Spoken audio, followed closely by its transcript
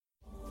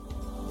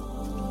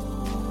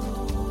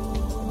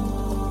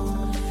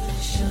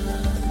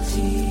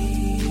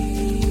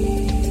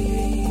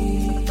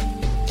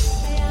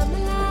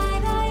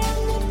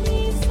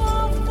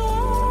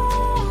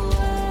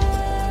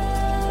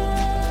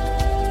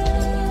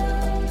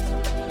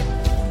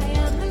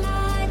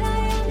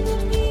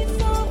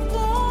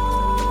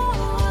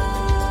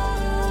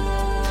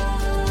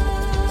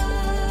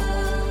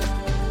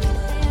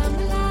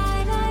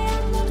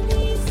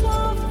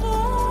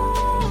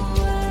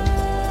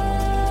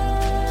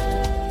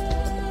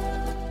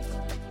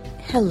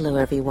Hello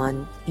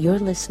everyone, you're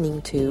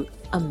listening to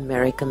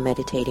America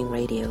Meditating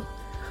Radio.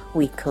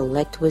 We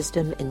collect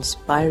wisdom,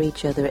 inspire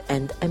each other,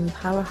 and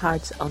empower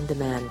hearts on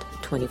demand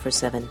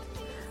 24/7.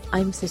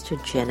 I'm Sister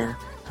Jenna,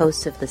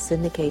 host of the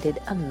syndicated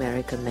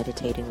America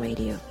Meditating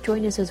Radio.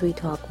 Join us as we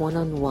talk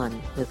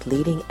one-on-one with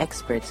leading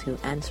experts who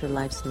answer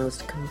life's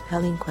most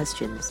compelling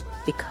questions.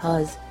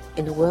 Because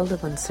in a world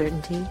of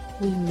uncertainty,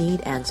 we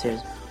need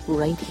answers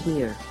right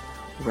here,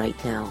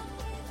 right now.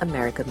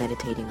 America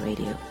Meditating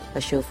Radio, a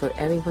show for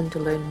everyone to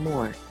learn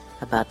more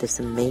about this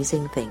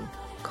amazing thing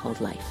called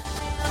life.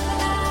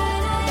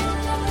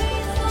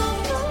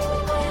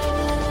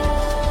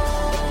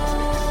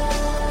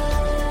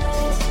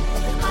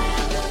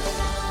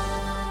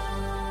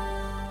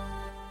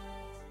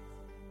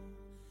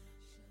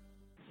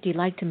 Do you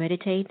like to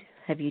meditate?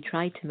 Have you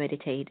tried to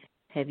meditate?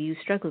 Have you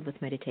struggled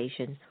with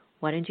meditation?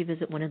 Why don't you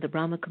visit one of the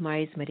Brahma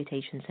Kumaris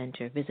Meditation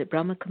Center? Visit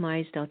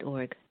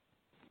brahmakumaris.org.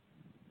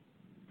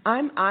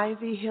 I'm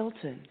Ivy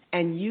Hilton,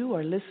 and you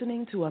are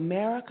listening to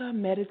America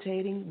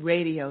Meditating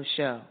Radio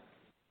Show.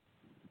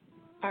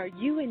 Are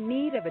you in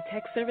need of a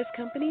tech service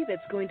company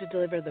that's going to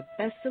deliver the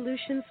best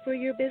solutions for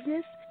your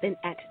business? Then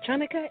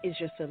Attronica is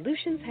your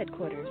solutions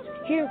headquarters.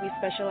 Here we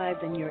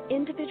specialize in your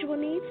individual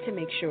needs to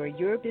make sure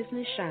your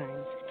business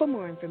shines. For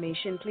more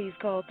information, please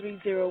call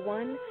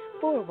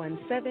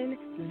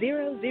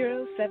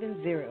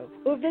 301-417-0070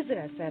 or visit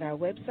us at our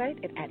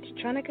website at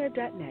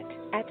attronica.net.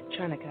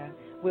 Attronica,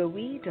 where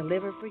we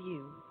deliver for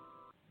you.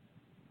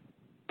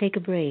 Take a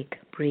break.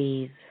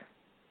 Breathe.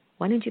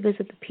 Why don't you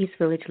visit the Peace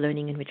Village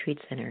Learning and Retreat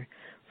Center,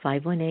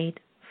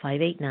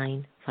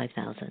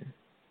 518-589-5000.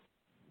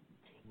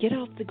 Get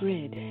off the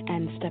grid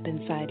and step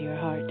inside your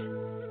heart.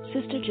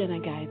 Sister Jenna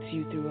guides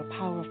you through a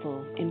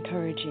powerful,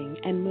 encouraging,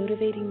 and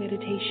motivating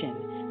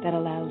meditation that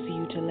allows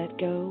you to let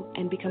go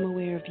and become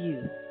aware of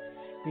you,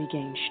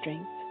 regain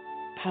strength,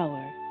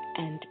 power,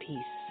 and peace.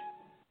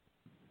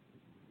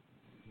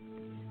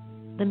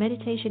 The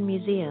Meditation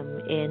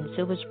Museum in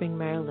Silver Spring,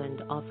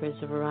 Maryland offers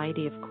a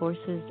variety of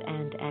courses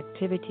and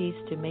activities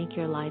to make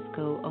your life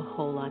go a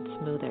whole lot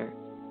smoother.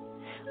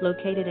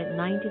 Located at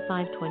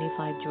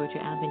 9525 Georgia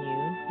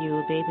Avenue, you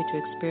will be able to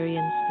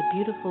experience the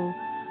beautiful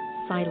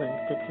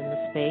silence that's in the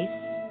space.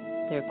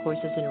 There are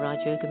courses in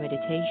Raj Yoga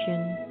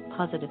meditation,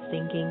 positive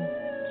thinking,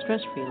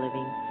 stress-free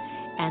living,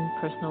 and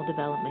personal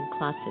development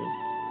classes.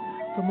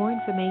 For more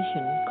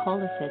information,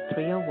 call us at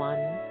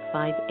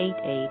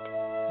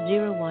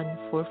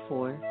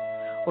 301-588-0144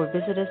 or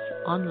visit us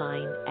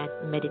online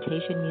at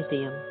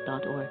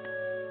meditationmuseum.org.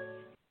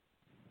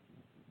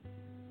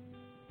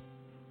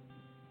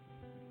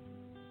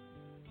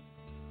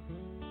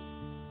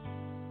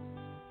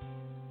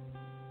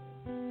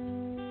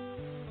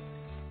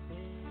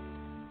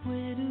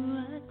 Where do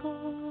I go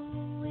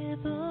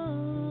with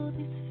all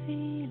these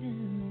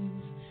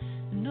feelings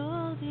and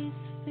all these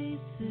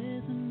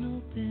faces and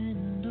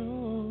open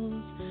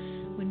doors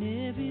when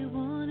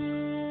everyone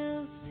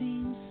else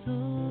seems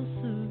so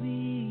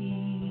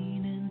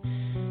serene and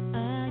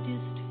I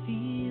just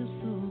feel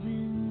so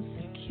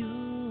insecure?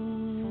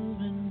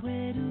 And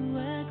where do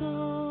I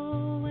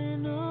go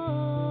when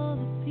all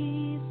the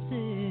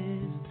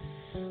pieces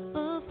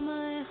of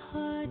my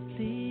heart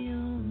lay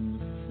on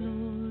the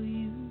floor?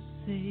 You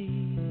say,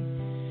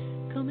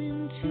 come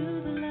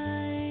into the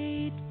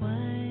light,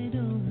 why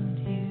don't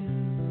you?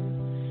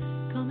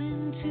 Come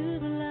into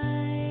the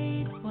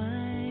light,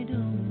 why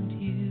don't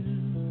you?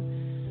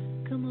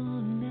 Come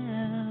on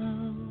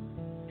now,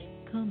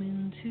 come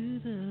into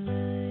the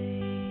light.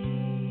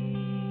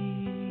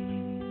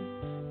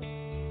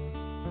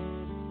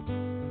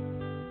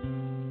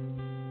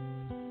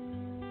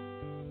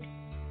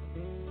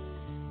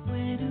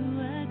 Where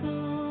do I go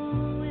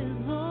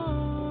with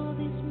all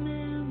these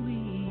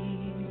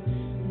memories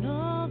and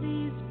all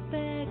these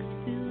bags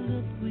filled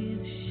up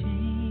with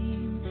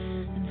shame?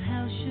 And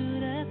how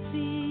should I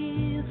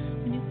feel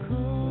when you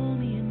call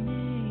me an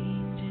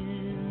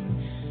angel,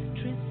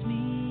 dress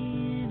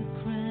me in a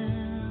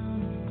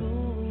crown of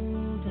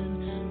gold?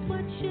 And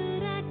what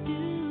should I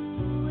do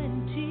when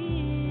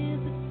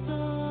tears of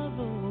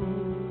sorrow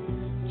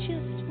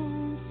just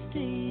won't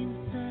stay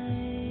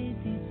inside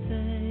these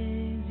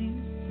eyes? You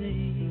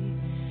say,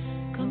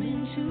 come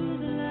into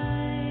the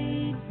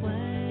light,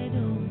 why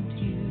don't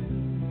you?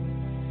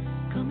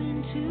 Come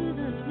into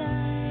the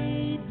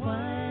light,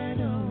 why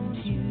don't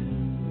you?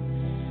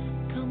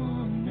 Come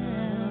on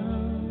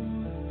now,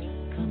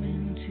 come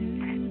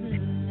into the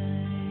light.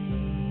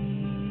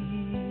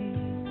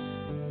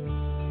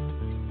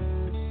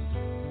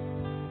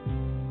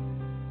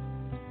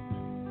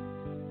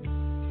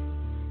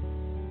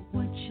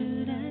 What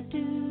should I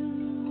do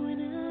when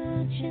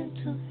a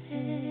gentle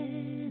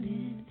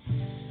hand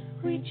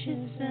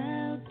reaches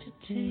out to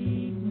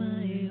take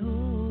my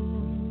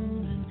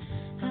own? And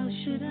how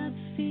should I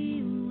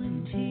feel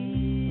when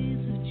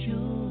tears of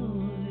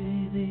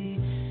joy, they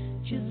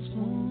just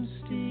won't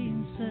stay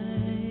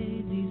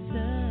inside these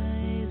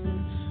eyes?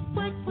 And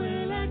what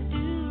will I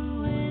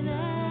do when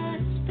I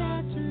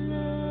start to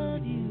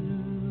love you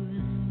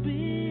and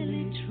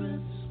really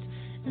trust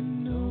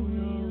and know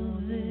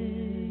your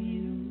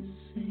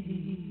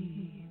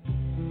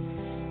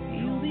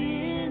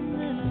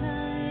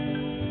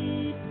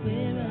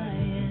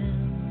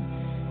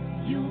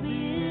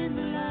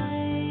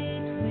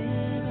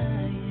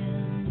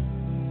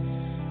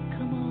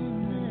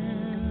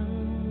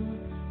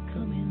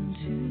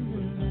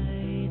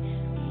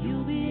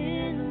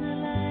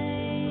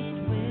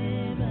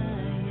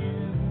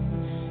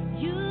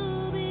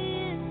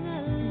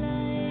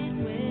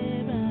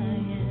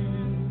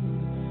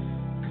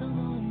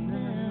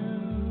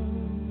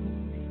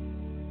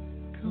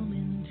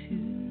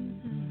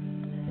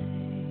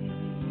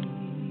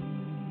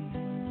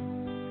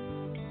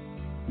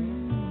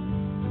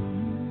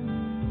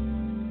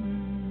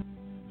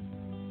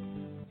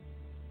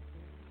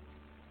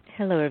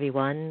Hello,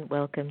 everyone.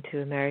 Welcome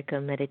to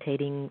America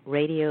Meditating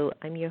Radio.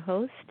 I'm your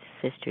host,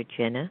 Sister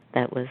Jenna.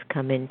 That was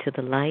Come Into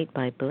the Light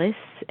by Bliss,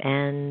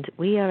 and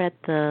we are at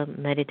the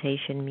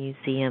Meditation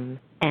Museum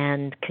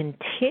and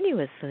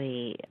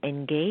continuously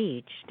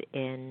engaged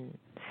in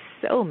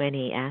so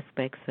many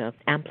aspects of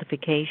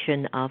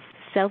amplification of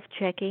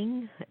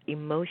self-checking,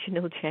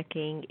 emotional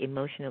checking,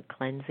 emotional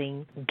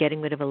cleansing,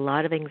 getting rid of a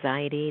lot of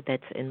anxiety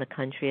that's in the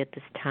country at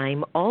this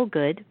time. All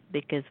good,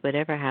 because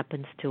whatever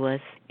happens to us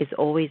is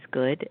always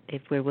good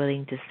if we're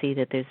willing to see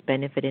that there's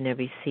benefit in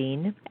every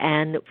scene.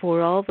 And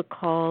for all the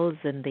calls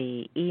and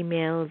the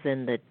emails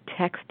and the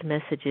text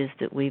messages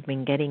that we've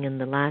been getting in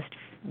the last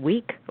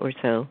week or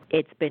so,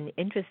 it's been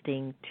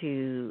interesting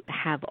to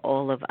have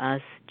all of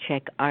us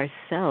check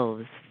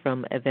ourselves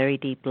from a very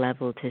deep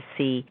level to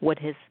see what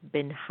has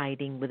been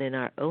hiding within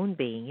our own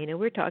being.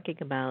 We're talking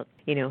about,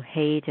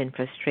 hate and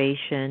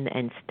frustration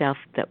and stuff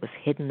that was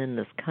hidden in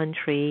this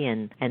country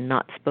and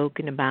not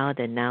spoken about,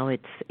 and now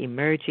it's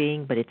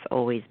emerging, but it's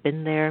always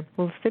been there.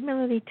 Well,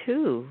 similarly,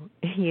 too,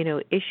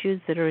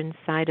 issues that are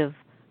inside of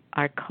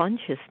our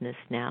consciousness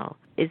now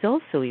is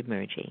also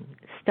emerging,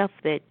 stuff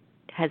that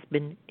has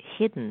been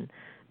hidden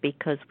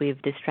because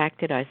we've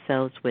distracted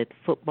ourselves with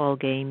football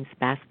games,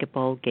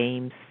 basketball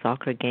games,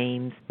 soccer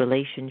games,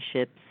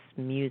 relationships,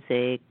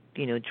 music,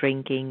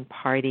 drinking,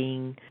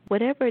 partying,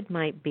 whatever it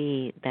might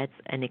be. That's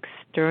an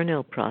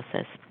external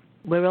process.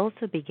 We're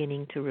also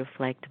beginning to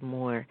reflect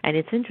more. And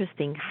it's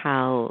interesting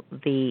how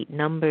the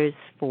numbers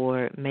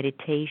for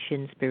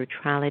meditation,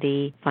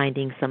 spirituality,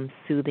 finding some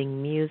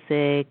soothing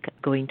music,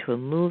 going to a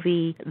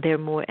movie, they're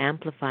more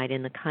amplified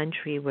in the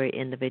country where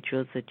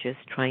individuals are just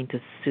trying to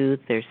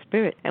soothe their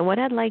spirit. And what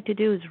I'd like to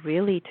do is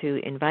really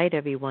to invite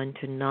everyone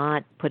to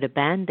not put a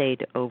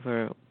Band-Aid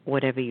over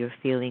whatever you're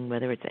feeling,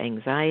 whether it's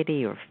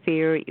anxiety or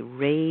fear,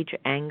 rage,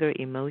 anger,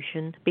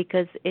 emotion,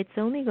 because it's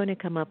only going to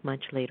come up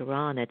much later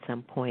on at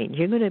some point.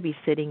 You're going to be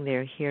sitting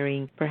there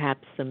hearing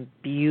perhaps some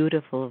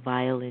beautiful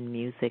violin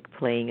music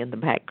playing in the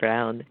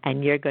background,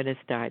 and you're going to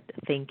start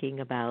thinking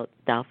about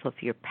stuff of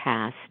your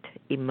past,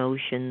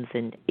 emotions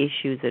and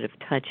issues that have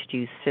touched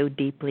you so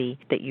deeply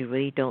that you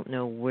really don't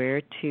know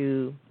where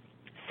to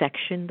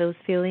section those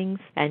feelings.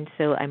 And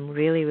so I'm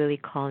really, really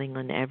calling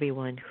on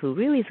everyone who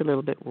really is a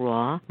little bit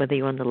raw, whether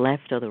you're on the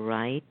left or the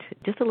right,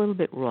 just a little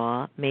bit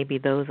raw. Maybe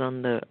those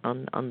on the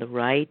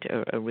right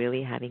are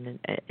really having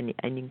an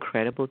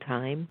incredible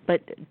time.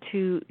 But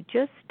to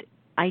just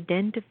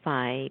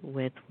identify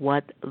with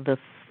what the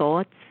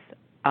thoughts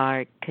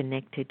are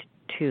connected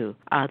to.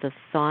 Are the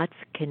thoughts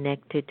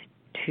connected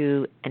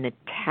to an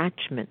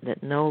attachment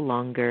that no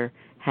longer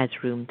has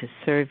room to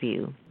serve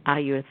you? Are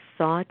your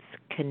thoughts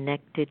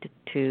connected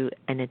to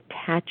an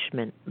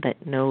attachment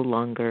that no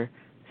longer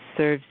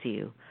serves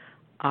you?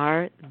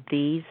 Are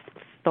these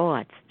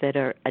thoughts that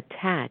are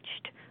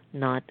attached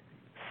not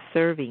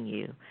serving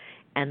you?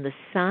 And the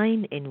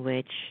sign in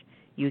which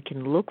you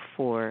can look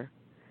for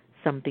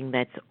something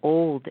that's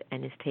old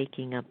and is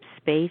taking up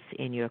space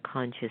in your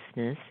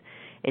consciousness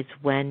is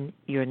when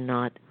you're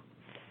not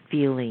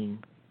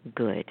feeling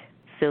good.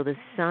 So the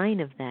sign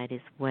of that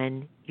is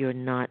when you're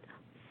not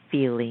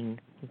feeling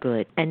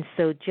good. And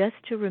so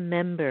just to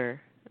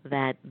remember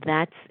that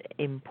that's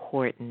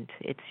important.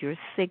 It's your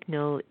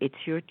signal, it's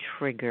your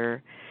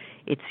trigger,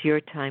 it's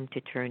your time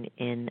to turn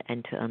in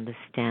and to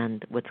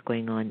understand what's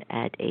going on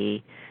at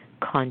a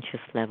conscious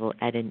level,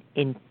 at an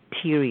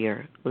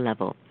interior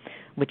level,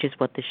 which is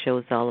what the show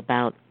is all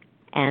about.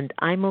 And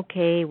I'm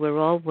okay. We're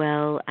all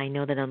well. I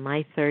know that on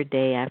my third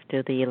day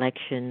after the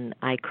election,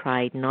 I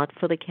cried not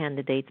for the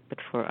candidates, but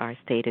for our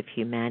state of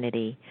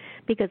humanity,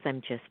 because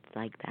I'm just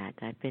like that.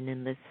 I've been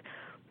in this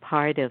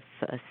part of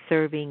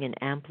serving and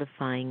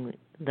amplifying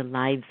the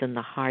lives and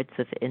the hearts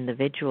of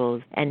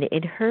individuals. And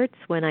it hurts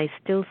when I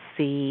still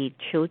see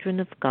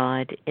children of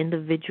God,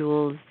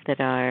 individuals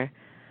that are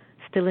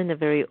still in a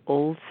very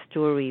old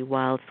story,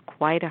 whilst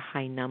quite a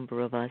high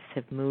number of us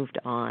have moved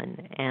on.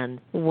 And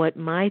what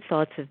my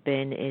thoughts have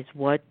been is,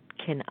 what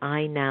can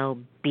I now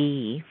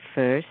be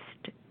first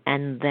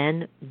and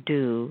then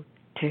do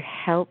to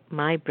help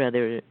my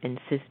brother and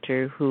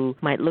sister who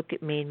might look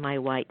at me in my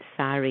white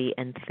sari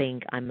and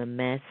think I'm a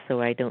mess,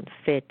 or I don't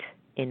fit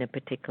in a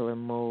particular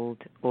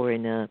mold or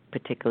in a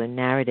particular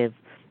narrative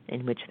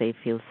in which they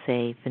feel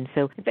safe. And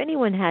so if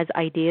anyone has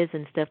ideas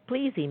and stuff,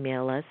 please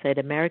email us at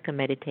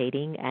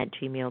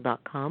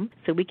americameditating@gmail.com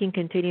so we can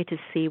continue to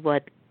see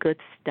what good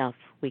stuff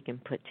we can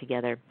put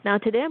together. Now,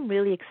 today I'm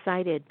really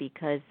excited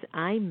because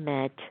I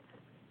met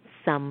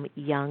some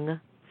young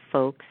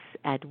folks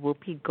at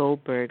Whoopi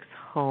Goldberg's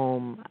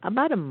home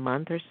about a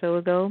month or so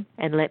ago.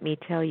 And let me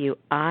tell you,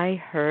 I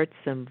heard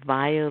some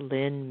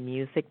violin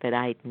music that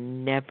I'd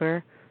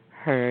never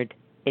heard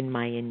in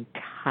my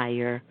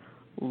entire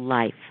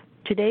life.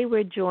 Today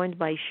we're joined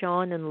by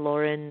Sean and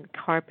Lauren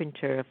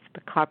Carpenter of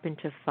the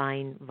Carpenter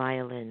Fine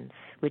Violins,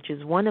 which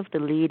is one of the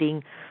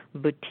leading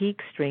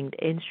boutique stringed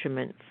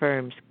instrument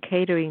firms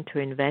catering to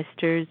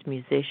investors,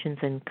 musicians,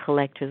 and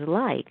collectors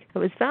alike. It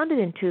was founded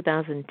in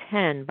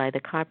 2010 by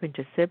the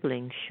Carpenter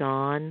siblings,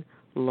 Sean,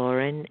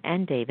 Lauren,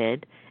 and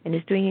David, and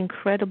is doing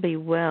incredibly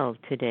well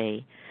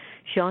today.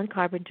 Sean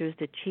Carpenter is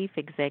the Chief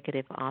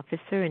Executive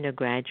Officer and a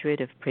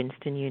graduate of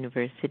Princeton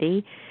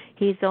University.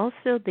 He is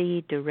also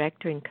the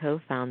director and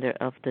co-founder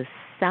of the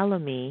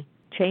Salome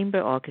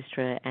Chamber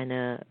Orchestra and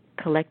a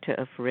collector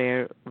of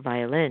rare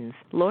violins.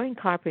 Lauren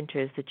Carpenter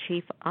is the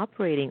Chief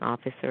Operating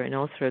Officer and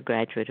also a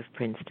graduate of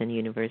Princeton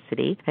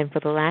University. And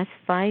for the last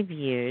 5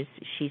 years,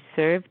 she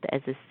served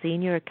as a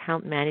senior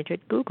account manager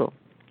at Google.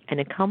 An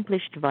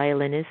accomplished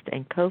violinist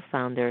and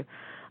co-founder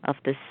of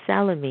the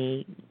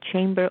Salome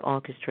Chamber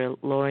Orchestra,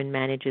 Lauren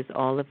manages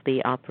all of the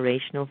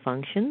operational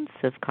functions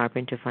of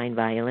Carpenter Fine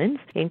Violins,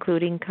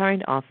 including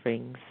current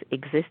offerings,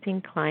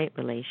 existing client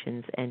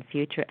relations, and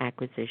future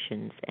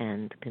acquisitions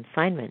and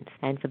consignments.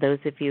 And for those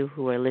of you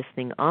who are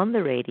listening on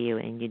the radio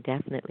and you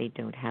definitely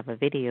don't have a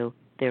video,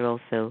 they're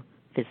also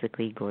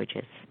physically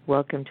gorgeous.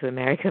 Welcome to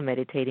America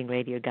Meditating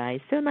Radio,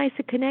 guys. So nice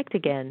to connect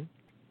again.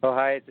 Oh,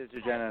 hi,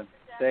 Sister Jenna.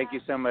 Thank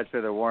you so much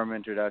for the warm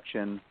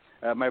introduction.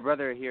 My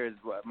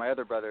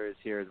other brother is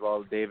here as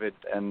well, David,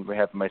 and we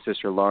have my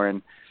sister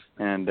Lauren,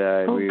 and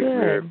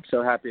we're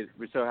so happy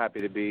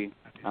to be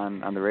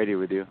on the radio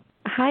with you.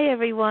 Hi,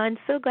 everyone.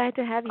 So glad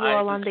to have you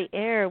all on the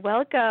air.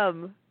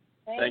 Welcome.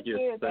 Thank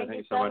you. Thank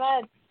you so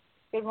much.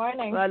 Good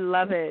morning. I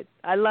love it.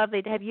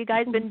 Have you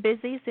guys been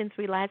busy since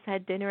we last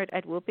had dinner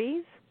at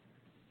Whoopi's?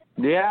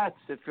 Yeah,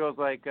 it feels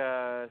like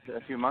a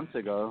few months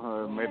ago,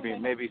 or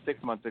maybe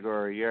 6 months ago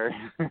or a year.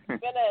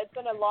 It's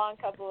been a long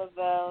couple of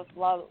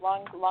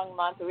long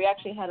months. We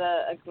actually had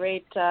a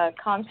great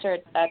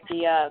concert at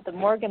the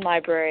Morgan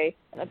Library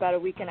about a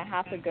week and a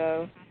half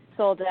ago.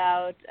 Sold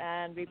out,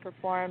 and we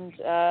performed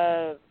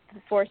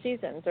 4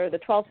 seasons, or the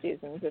 12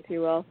 seasons, if you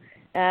will.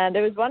 And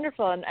it was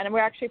wonderful. And we're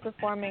actually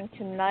performing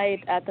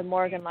tonight at the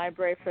Morgan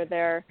Library for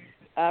their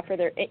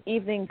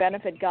evening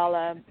benefit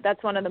gala.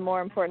 That's one of the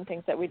more important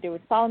things that we do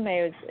with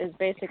Salome is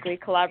basically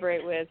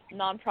collaborate with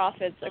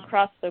nonprofits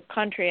across the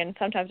country and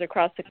sometimes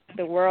across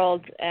the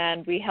world,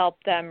 and we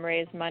help them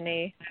raise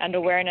money and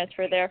awareness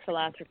for their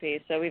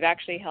philanthropy. So we've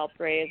actually helped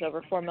raise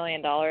over $4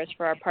 million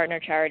for our partner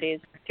charities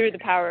through the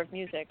power of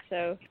music.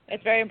 So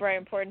it's very, very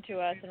important to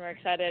us, and we're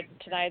excited.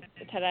 Tonight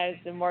is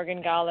the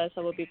Morgan Gala,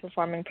 so we'll be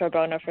performing pro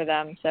bono for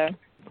them. So.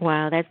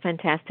 Wow, that's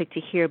fantastic to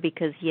hear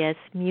because, yes,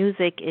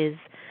 music is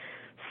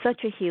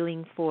such a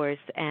healing force,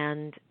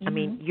 and I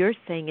mean, you're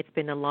saying it's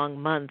been a long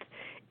month.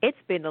 It's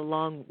been a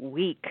long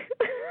week,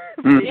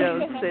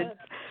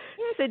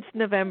 since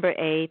November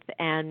 8th,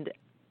 and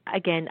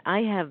again, I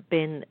have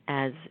been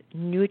as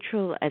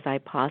neutral as I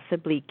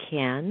possibly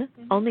can,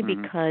 only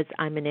because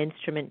I'm an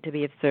instrument to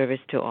be of service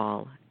to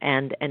all,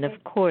 and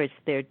of course,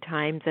 there are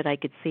times that I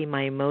could see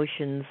my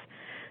emotions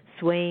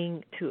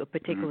swaying to a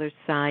particular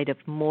side of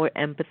more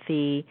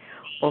empathy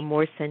or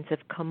more sense of,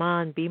 come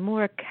on, be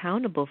more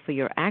accountable for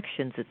your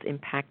actions. It's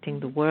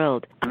impacting the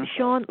world.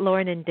 Sean,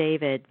 Lauren, and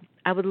David,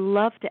 I would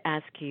love to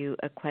ask you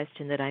a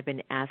question that I've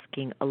been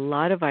asking a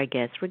lot of our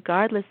guests,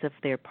 regardless of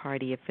their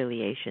party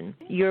affiliation.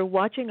 You're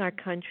watching our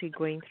country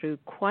going through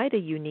quite a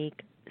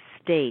unique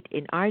state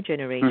in our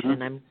generation,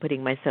 and I'm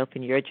putting myself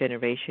in your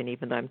generation,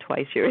 even though I'm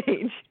twice your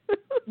age.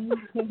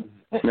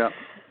 Yeah.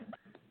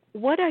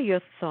 What are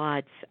your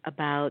thoughts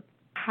about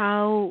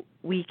how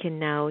we can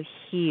now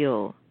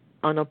heal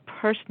on a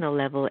personal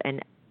level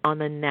and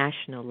on a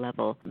national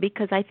level?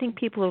 Because I think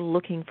people are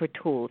looking for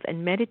tools,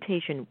 and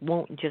meditation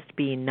won't just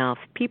be enough.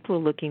 People are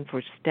looking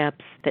for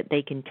steps that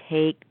they can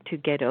take to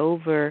get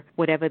over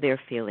whatever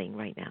they're feeling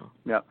right now.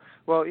 Yeah.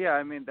 Well, yeah,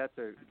 I mean, that's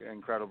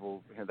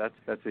incredible. That's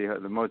the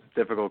most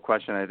difficult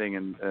question, I think,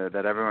 and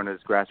that everyone is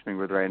grasping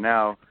with right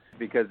now.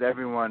 Because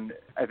everyone,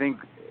 I think,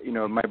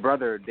 my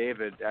brother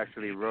David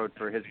actually wrote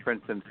for his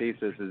Princeton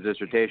thesis, his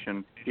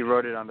dissertation. He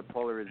wrote it on the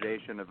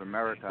polarization of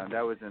America, and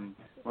that was in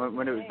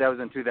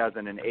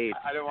 2008.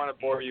 I don't want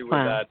to bore you with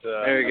that.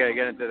 We got to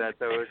get into that.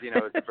 So it was,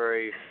 it's a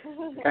very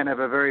kind of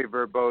a very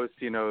verbose,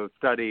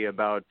 study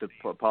about the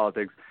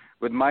politics.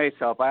 With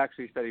myself, I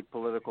actually studied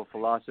political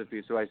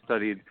philosophy, so I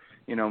studied,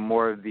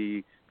 more of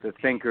the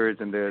thinkers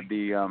and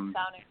the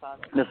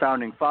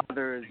founding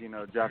fathers,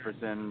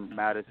 Jefferson,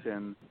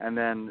 Madison, and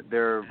then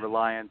their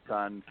reliance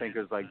on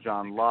thinkers like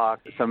John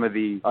Locke, some of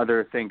the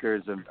other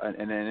thinkers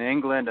in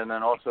England, and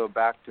then also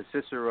back to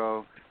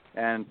Cicero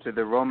and to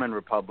the Roman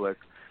Republic.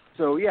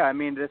 So yeah, I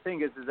mean, the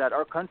thing is that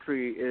our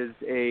country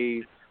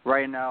is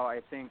right now, I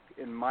think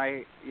in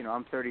my,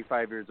 I'm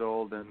 35 years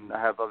old, and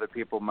I have other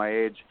people my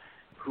age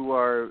who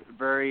are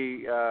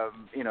very,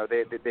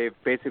 they've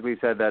basically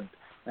said that,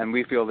 and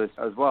we feel this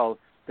as well,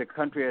 the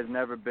country has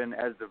never been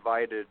as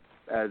divided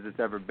as it's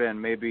ever been,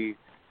 maybe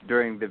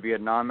during the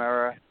Vietnam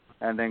era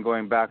and then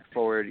going back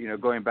forward,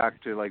 going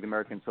back to like the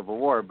American Civil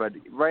War. But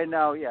right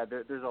now, yeah,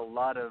 there's a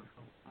lot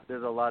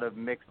of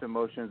mixed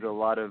emotions. A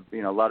lot of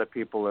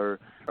people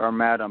are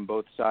mad on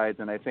both sides.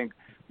 And I think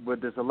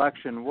what this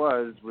election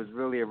was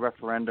really a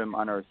referendum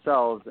on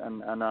ourselves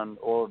and on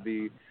all of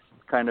the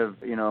kind of,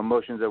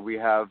 emotions that we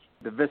have,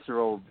 the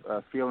visceral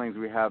feelings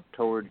we have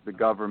towards the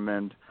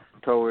government,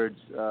 towards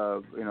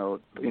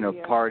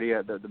party,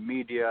 the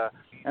media,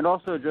 and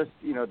also just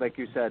like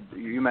you said,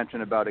 you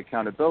mentioned about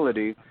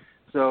accountability.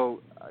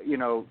 So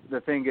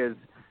the thing is,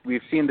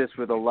 we've seen this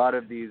with a lot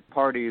of these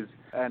parties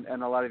and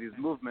a lot of these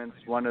movements.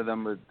 One of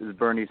them is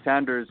Bernie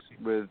Sanders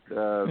with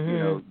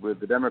with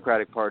the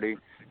Democratic Party,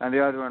 and the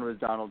other one was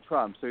Donald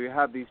Trump. So you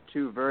have these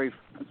two very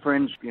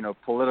fringe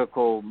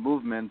political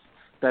movements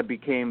that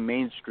became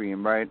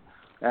mainstream, right?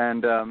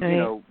 And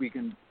we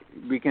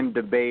can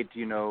debate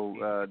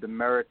the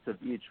merits of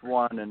each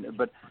one,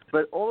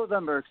 but all of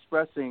them are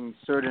expressing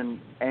certain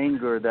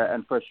anger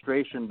and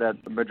frustration that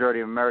the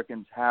majority of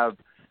Americans have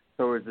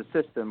towards the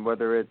system,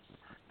 whether it's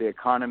the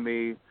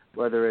economy,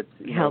 whether it's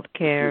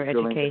healthcare,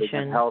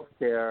 education,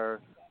 healthcare.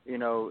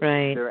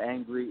 Right. They're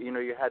angry.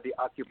 You had the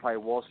Occupy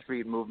Wall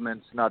Street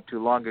movements not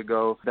too long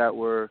ago that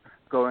were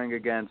going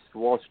against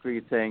Wall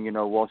Street, saying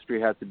Wall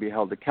Street has to be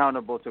held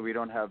accountable so we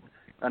don't have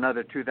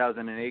another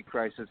 2008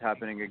 crisis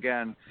happening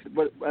again.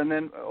 And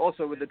then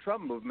also with the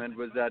Trump movement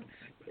was that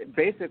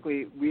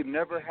basically we've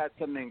never had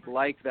something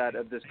like that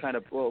of this kind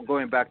of,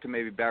 going back to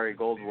maybe Barry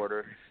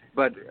Goldwater,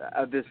 but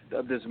of this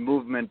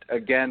movement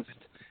against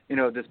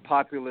this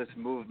populist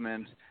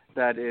movement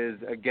that is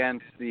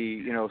against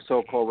the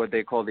so-called what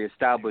they call the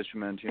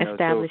establishment.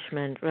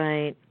 Establishment,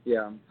 right?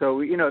 Yeah.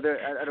 So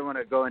I don't want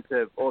to go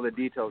into all the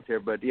details here,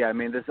 but yeah, I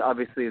mean this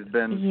obviously has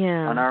been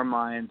on our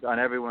minds, on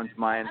everyone's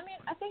minds. I mean,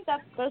 I think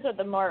those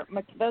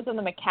are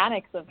the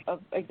mechanics of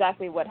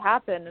exactly what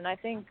happened, and I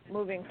think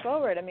moving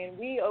forward, I mean,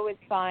 we always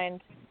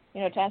find, to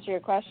answer your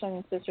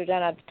question, Sister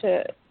Jenna,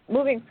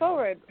 moving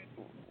forward,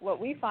 what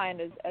we find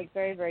is as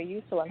very, very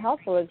useful and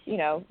helpful is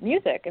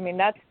music. I mean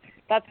that's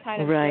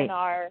kind of been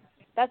our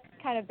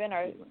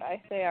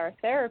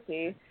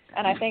therapy,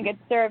 and I think it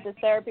served as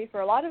therapy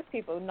for a lot of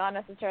people, not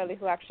necessarily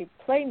who actually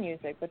play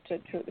music, but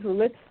who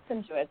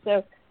listen to it.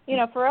 So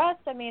for us,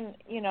 I mean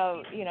we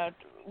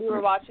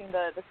were watching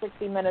the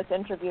 60 Minutes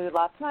interview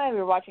last night. We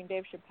were watching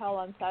Dave Chappelle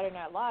on Saturday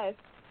Night Live.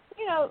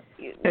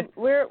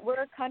 We're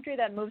a country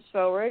that moves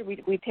forward.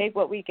 We take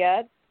what we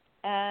get,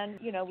 and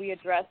we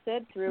address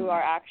it through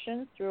our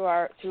actions, through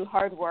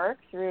hard work,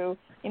 through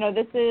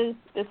this is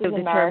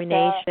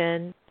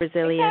determination,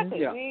 resilience.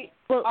 Exactly.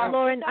 Yeah.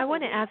 Lauren, I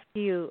want to ask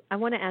you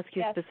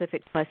a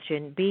specific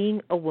question.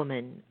 Being a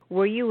woman,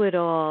 were you at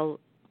all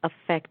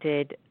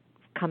affected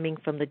coming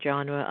from the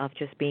genre of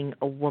just being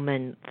a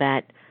woman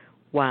that,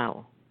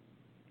 wow,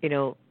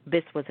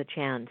 this was a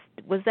chance?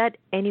 Was that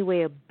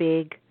anyway a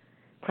big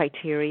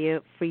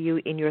criteria for you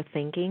in your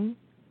thinking?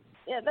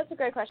 Yeah, that's a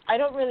great question. I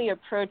don't really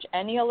approach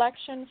any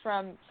election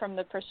from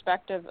the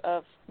perspective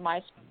of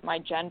my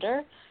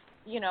gender.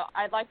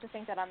 I'd like to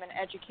think that I'm an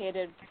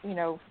educated,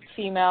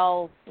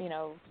 female,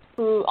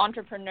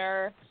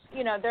 entrepreneur.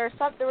 There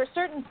were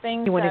certain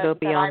things. You want to go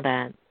beyond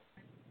that.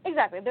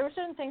 Exactly. There were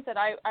certain things that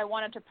I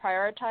wanted to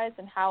prioritize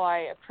in how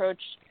I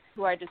approached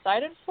who I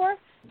decided for.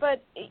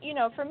 But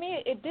for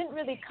me, it didn't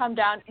really come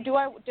down. Did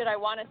I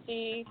want to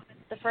see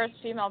the first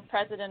female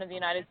president of the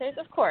United States?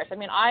 Of course. I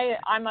mean,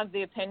 I'm of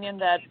the opinion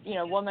that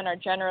women are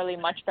generally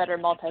much better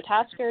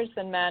multitaskers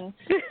than men.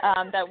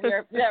 That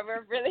we're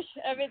really.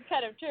 I mean, it's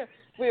kind of true.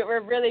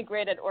 We're really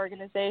great at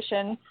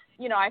organization.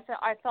 I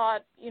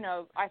thought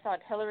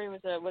Hillary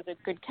was a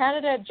good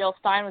candidate. Jill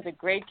Stein was a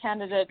great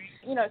candidate.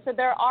 So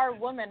there are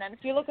women, and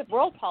if you look at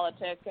world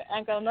politics,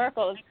 Angela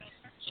Merkel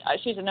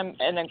she's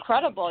an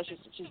incredible.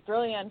 She's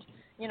brilliant.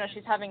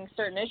 She's having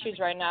certain issues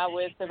right now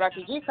with the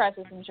refugee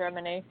crisis in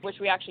Germany, which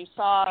we actually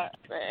saw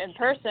in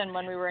person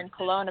when we were in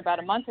Cologne about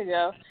a month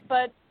ago.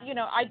 But,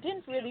 I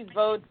didn't really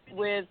vote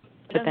with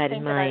Put that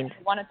in mind.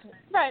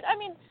 Right. I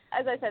mean,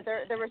 as I said,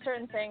 there were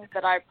certain things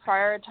that I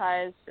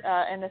prioritized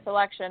in this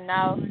election.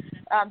 Now,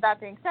 that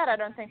being said, I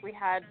don't think we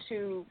had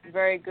two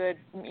very good,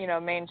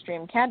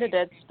 mainstream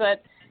candidates.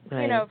 But,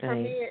 for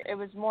me, it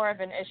was more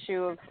of an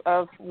issue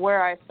of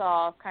where I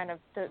saw kind of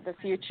the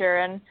future.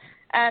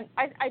 And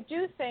I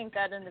do think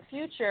that in the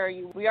future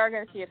we are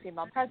going to see a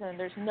female president.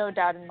 There's no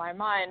doubt in my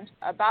mind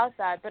about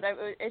that. But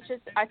it's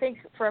just, I think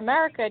for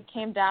America, it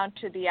came down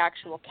to the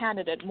actual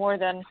candidate more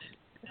than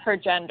her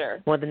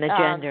gender. More than the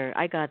gender.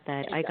 I got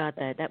that. Exactly. I got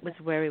that. That was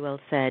very well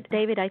said.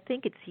 David, I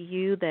think it's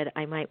you that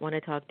I might want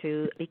to talk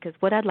to, because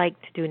what I'd like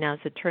to do now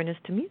is to turn us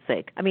to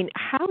music. I mean,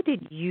 how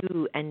did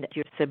you and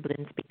your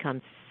siblings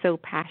become so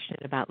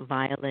passionate about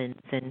violins,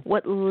 and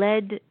what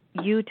led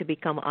you to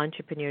become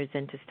entrepreneurs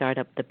and to start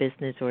up the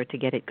business or to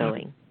get it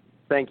going?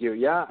 Thank you.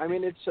 Yeah, I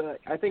mean, it's.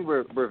 I think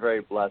we're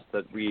very blessed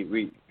that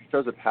we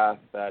chose a path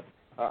that.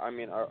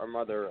 Our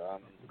mother,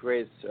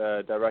 Grace,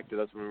 directed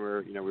us when we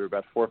were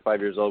about 4 or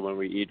 5 years old when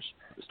we each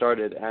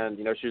started, and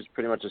she was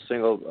pretty much a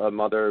single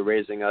mother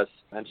raising us,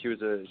 and she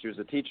was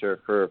a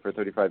teacher for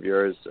 35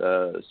 years.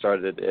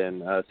 Started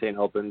in St.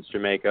 Albans,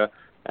 Jamaica,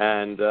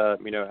 and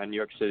and New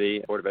York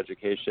City Board of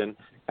Education,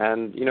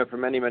 and for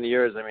many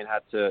years,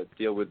 had to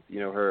deal with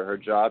her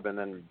job, and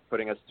then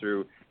putting us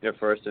through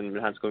first in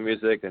Manhattan School of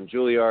Music and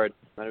Juilliard,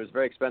 and it was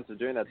very expensive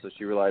doing that, so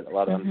she relied a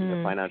lot on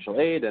financial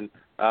aid, and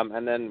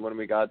then when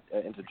we got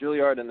into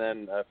Juilliard, and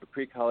then for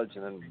pre-college,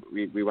 and then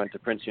we went to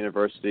Prince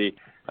University,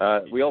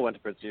 we all went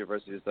to Princeton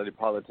University to study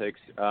politics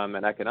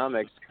and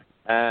economics,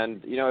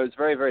 and it was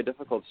very, very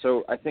difficult.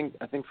 So I think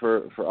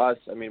for us,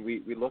 I mean,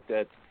 we looked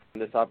at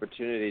this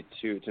opportunity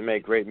to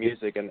make great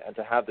music and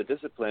to have the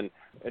discipline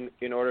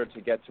in order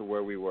to get to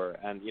where we were.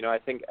 And I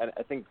think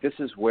this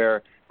is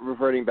where,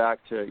 reverting back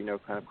to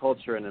kind of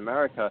culture in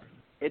America,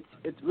 it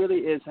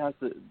really has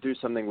to do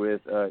something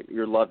with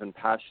your love and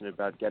passion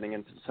about getting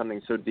into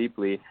something so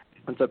deeply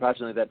and so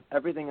passionately that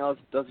everything else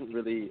doesn't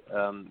really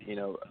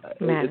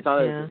it's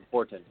not as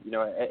important.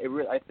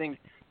 I think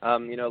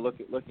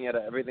looking at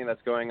everything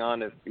that's going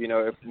on,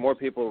 if more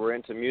people were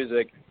into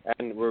music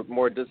and were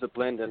more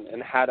disciplined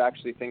and had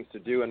actually things to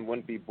do and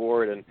wouldn't be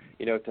bored, and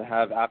to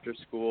have after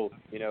school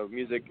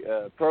music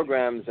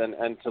programs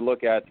and to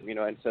look at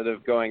instead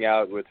of going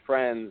out with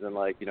friends and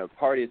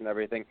parties and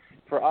everything.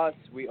 For us,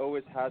 we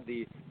always had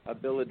the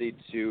ability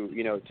to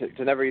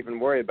never even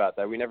worry about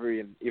that. We never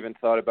even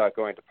thought about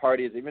going to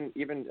parties. Even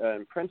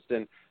in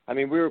Princeton, I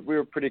mean, we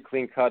were pretty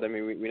clean cut. I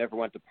mean, we never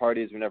went to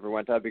parties. We never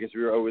went out because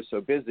we were always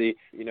so busy,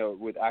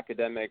 with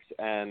academics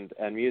and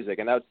music,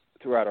 and that was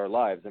throughout our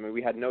lives. I mean,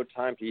 we had no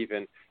time to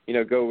even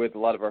go with a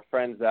lot of our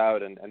friends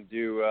out and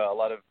do a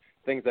lot of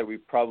things that we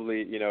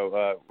probably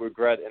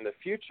regret in the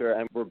future.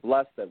 And we're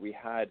blessed that we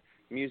had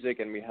music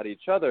and we had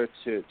each other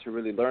to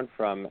really learn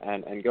from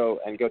and go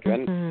to.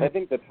 And I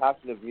think the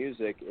passion of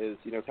music is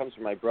comes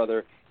from my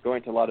brother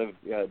going to a lot of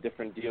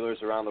different dealers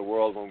around the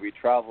world when we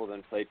traveled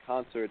and played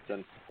concerts,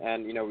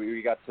 and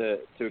we got to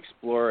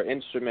explore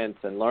instruments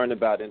and learn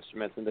about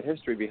instruments and the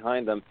history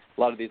behind them.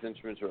 A lot of these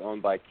instruments were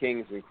owned by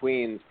kings and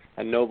queens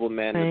and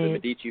noblemen, the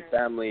Medici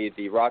family,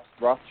 the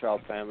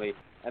Rothschild family.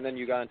 And then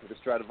you got into the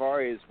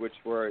Stradivarius, which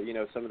were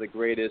some of the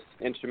greatest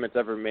instruments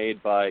ever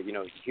made by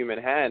human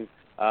hand.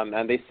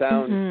 And they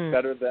sound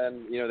better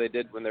than they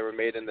did when they were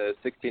made in the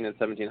 16 and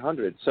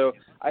 1700s. So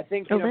I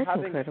think that's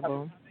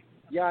incredible.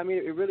 Yeah, I mean,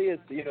 it really is.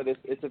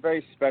 It's a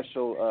very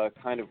special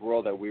kind of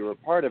world that we were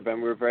part of,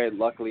 and we were very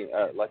lucky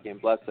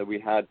and blessed that we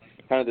had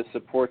kind of the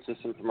support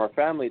system from our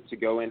family to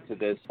go into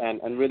this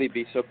and really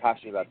be so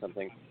passionate about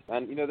something.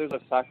 And there's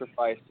a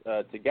sacrifice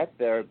to get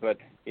there, but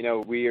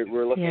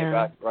we're looking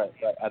back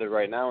at it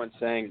right now and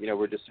saying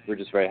we're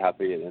just very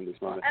happy in this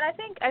moment.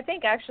 And I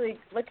think actually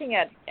looking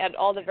at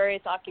all the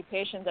various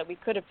occupations that we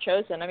could have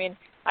chosen, I mean,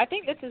 I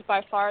think this is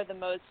by far the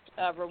most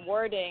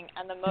rewarding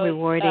and the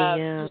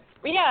most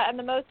and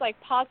the most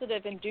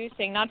positive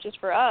inducing, not just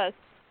for us,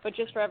 but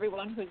just for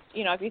everyone who's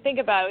if you think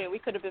about it, we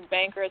could have been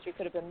bankers, we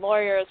could have been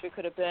lawyers, we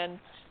could have been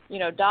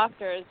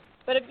doctors.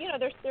 But if,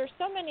 there's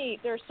so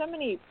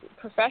many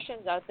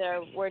professions out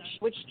there which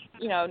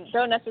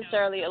don't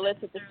necessarily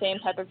elicit the same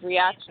type of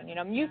reaction.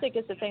 Music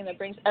is the thing that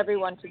brings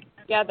everyone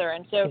together,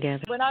 and so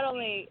we're not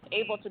only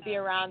able to be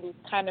around these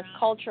kind of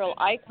cultural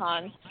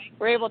icons,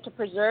 we're able to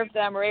preserve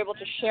them, we're able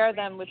to share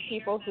them with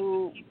people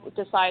who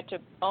decide to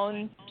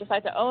own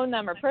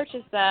them or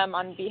purchase them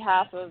on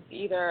behalf of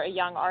either a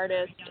young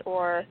artist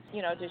or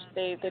just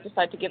they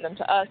decide to give them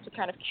to us to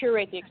kind of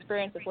curate the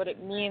experience of what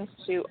it means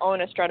to own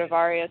a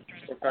Stradivarius.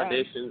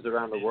 Foundations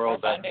around the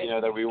world that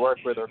that we work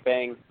with, or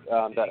banks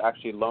that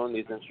actually loan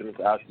these instruments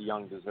out to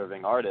young,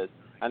 deserving artists,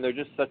 and they're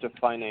just such a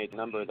finite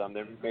number of them.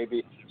 There may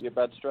be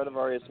about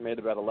Stradivarius made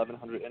about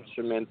 1,100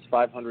 instruments,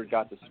 500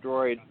 got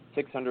destroyed,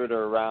 600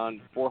 are around,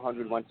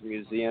 400 went to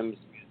museums.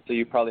 So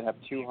you probably have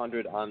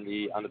 200 on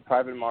the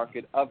private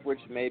market, of which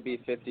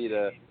maybe 50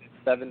 to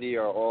 70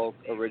 are all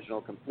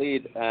original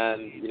complete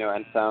and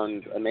and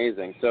sound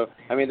amazing. So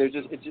I mean,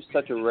 it's just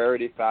such a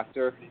rarity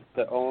factor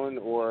to own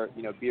or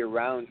be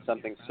around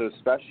something so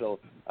special,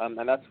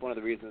 and that's one of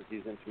the reasons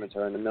these instruments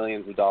are in the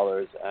millions of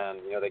dollars, and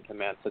they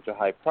command such a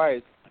high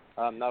price,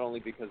 not only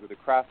because of the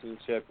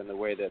craftsmanship and the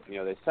way that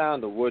they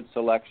sound, the wood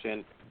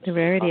selection, the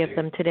rarity of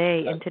them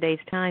today in today's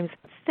times.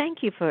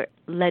 Thank you for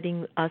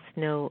letting us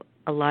know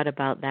a lot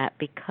about that,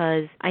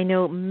 because I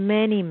know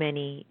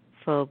many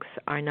folks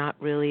are not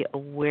really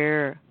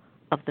aware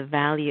of the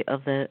value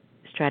of the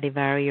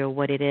Stradivari or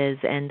what it is.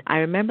 And I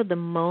remember the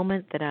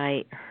moment that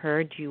I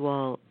heard you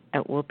all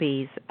at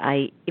Whoopi's,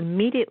 I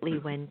immediately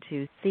went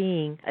to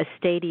seeing a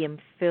stadium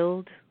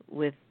filled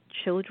with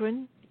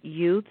children,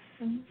 youths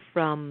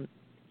from,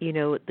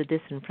 the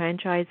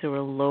disenfranchised or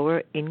a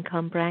lower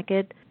income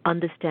bracket,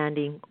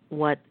 understanding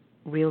what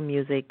real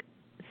music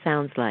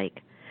sounds like.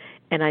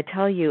 And I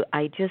tell you,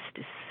 I just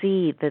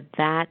see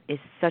that is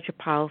such a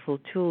powerful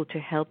tool to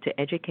help to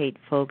educate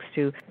folks,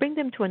 to bring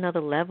them to another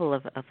level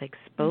of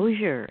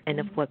exposure and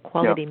of what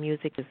quality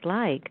music is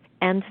like.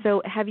 And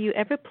so have you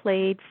ever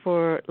played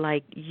for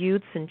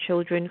youths and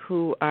children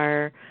who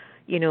are,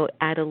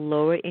 at a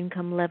lower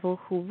income level,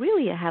 who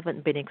really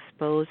haven't been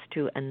exposed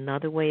to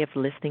another way of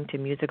listening to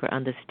music or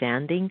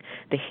understanding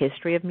the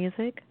history of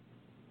music?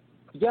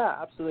 Yeah,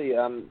 absolutely.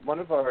 One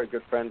of our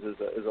good friends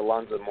is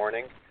Alonzo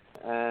Mourning.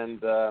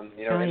 And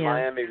in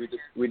Miami,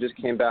 we just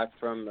came back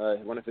from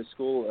one of his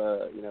school,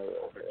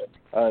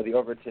 the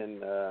Overton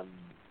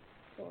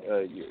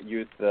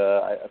youth.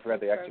 I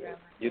forgot the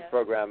youth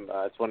program.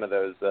 It's one of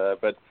those.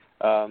 But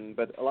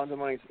Alonzo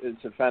Mourning is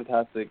a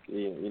fantastic,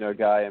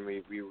 guy, and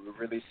we're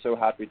really so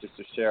happy just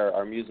to share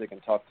our music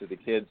and talk to the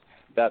kids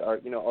that are,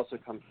 also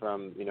come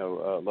from,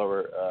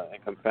 lower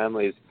income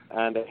families,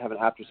 and they have an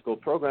after-school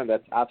program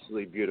that's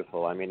absolutely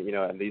beautiful. I mean,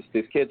 and these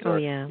kids are,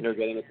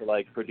 getting into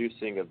like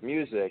producing of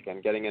music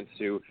and getting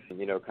into,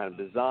 kind of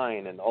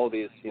design and all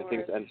these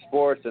things and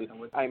sports, and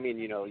I mean,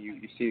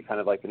 you see kind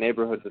of like the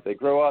neighborhoods that they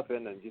grow up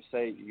in, and you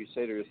say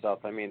to yourself,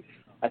 I mean,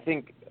 I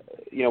think,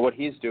 what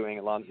he's doing,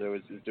 Alonzo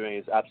is doing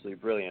is absolutely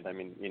brilliant. I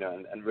mean,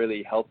 and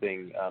really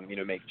helping,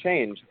 make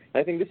change.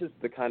 And I think this is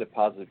the kind of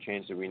positive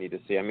change that we need to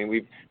see. I mean,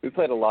 we've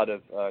played a lot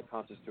of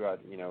concerts throughout,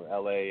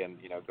 LA, and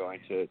going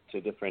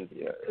to different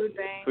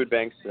food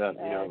banks.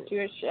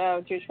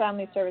 Jewish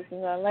Family Service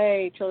in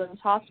LA, Children's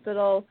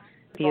Hospital.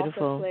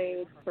 Beautiful. Also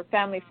played for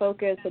Family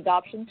Focus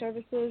Adoption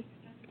Services.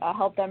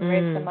 Help them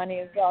raise some money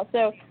as well.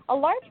 So a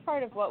large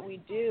part of what we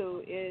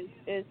do is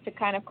to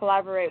kind of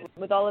collaborate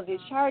with all of these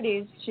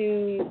charities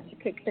to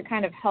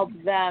kind of help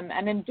them,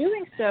 and in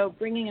doing so,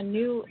 bringing a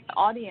new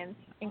audience,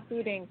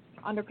 including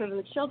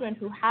underprivileged children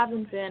who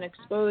haven't been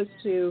exposed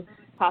to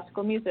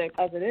classical music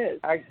as it is.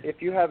 If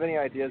you have any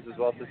ideas as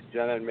well, Sister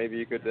Jenna, and maybe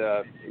you could,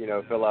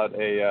 fill out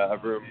a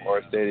room or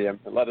a stadium,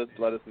 let us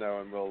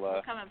know, and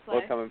we'll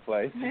come and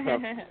play.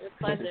 With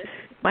pleasure.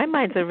 My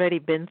mind's already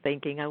been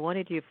thinking. I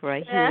wanted you for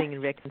a healing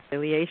and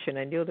reconciliation.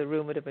 I knew the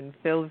room would have been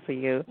filled for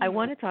you. I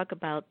want to talk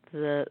about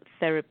the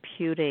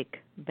therapeutic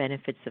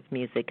benefits of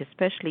music,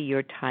 especially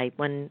your type.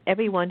 When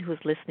everyone who's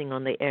listening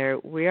on the air,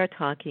 we are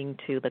talking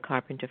to the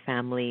Carpenter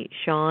family,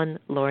 Sean,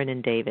 Lauren,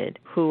 and David,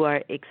 who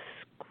are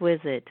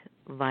exquisite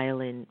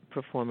violin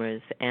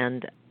performers,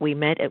 and we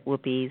met at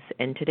Whoopi's,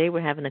 and today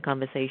we're having a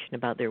conversation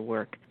about their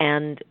work.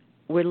 And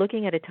we're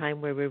looking at a time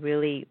where we're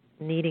really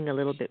needing a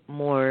little bit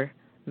more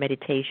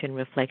meditation,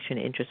 reflection,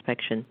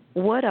 introspection.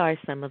 What are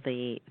some of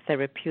the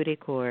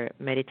therapeutic or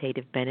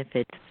meditative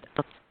benefits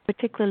of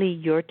particularly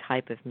your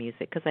type of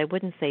music? Because I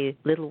wouldn't say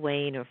Lil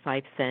Wayne or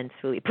 5 Cents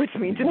really puts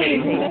me into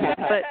meditation,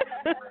 but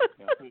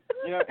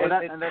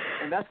and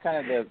that's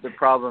kind of the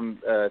problem,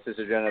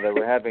 Sister Jenna, that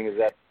we're having is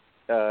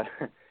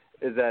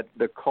that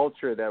the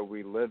culture that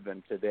we live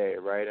in today,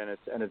 right?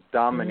 And it's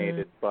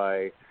dominated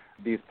by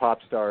these pop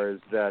stars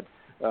that,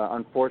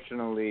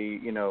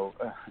 unfortunately,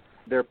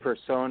 their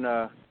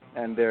persona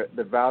and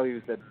the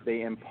values that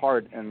they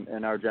impart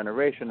in our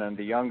generation and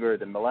the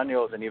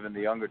millennials and even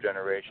the younger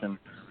generation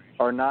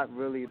are not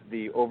really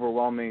the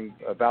overwhelming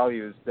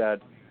values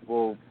that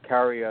will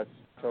carry us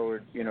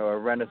toward, a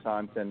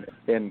renaissance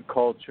in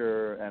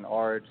culture and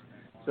art.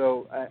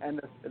 So, and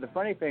the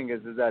funny thing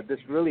is that this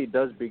really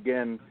does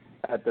begin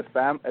at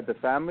the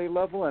family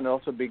level, and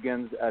also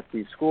begins at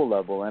the school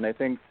level. And I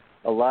think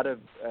a lot of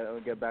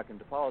I'll get back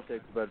into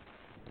politics, but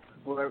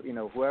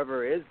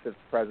whoever is the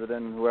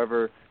president,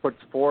 whoever puts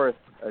forth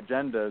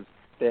agendas,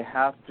 they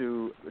have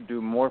to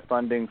do more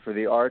funding for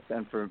the arts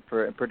and for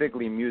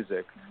particularly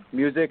music.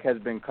 Music has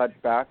been cut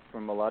back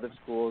from a lot of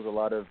schools, a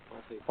lot of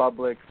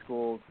public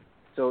schools.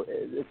 So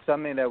it's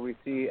something that we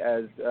see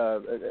as,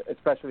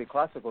 especially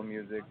classical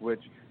music,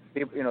 which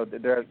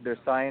there are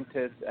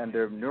scientists and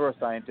there are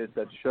neuroscientists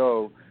that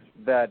show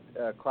that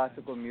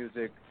classical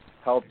music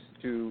helps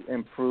to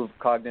improve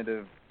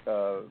cognitive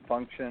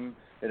function.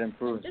 It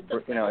improves,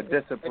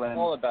 discipline. It's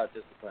all about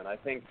discipline. I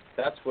think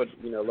that's what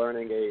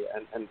learning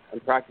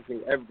and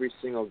practicing every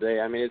single day.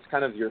 I mean, it's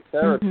kind of your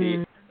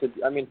therapy.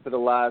 For the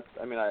last,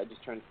 I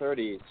just turned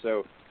 30,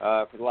 so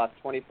for the last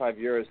 25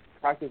 years,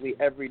 practically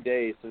every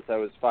day since I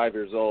was 5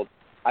 years old,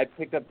 I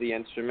picked up the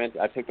instrument.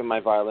 I picked up my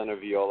violin or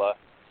viola,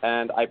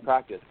 and I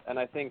practiced. And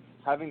I think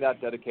having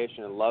that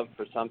dedication and love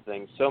for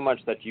something so much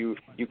that you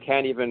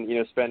can't even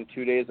spend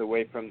 2 days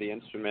away from the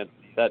instrument,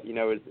 that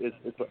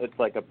it's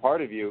like a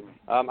part of you.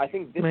 I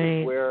think this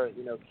is where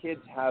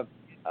kids have,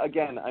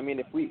 again,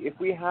 if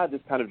we had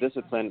this kind of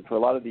discipline for a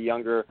lot of the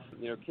younger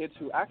kids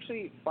who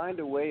actually find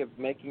a way of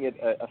making it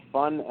a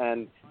fun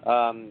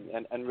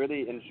and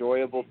really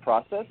enjoyable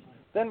process,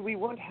 then we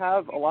wouldn't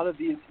have a lot of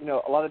these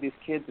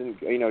kids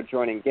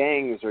joining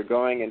gangs or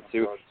going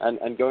into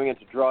and going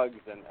into drugs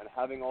and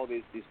having all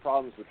these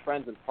problems with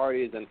friends and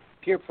parties and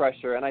peer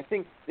pressure. And I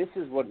think this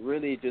is what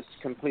really just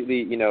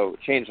completely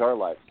changed our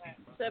lives.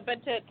 So,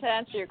 but to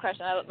answer your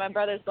question, my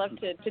brothers love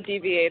to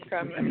deviate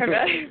from answering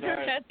questions.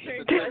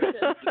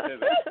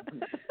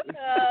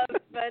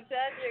 But to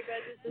answer your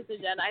question, Sister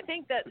Jen, I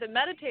think that the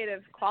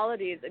meditative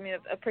qualities,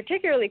 of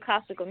particularly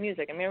classical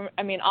music,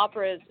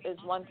 opera is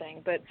one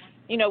thing, but,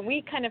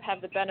 we kind of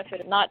have the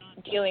benefit of not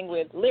dealing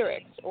with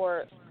lyrics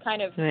or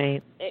kind of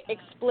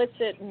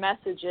explicit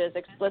messages,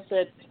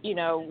 explicit,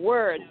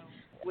 words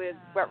with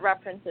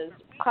references.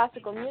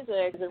 Classical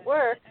music, as it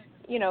were,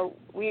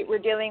 we're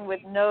dealing with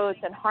notes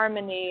and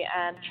harmony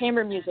and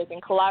chamber music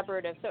and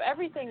collaborative. So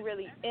everything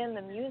really in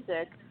the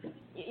music,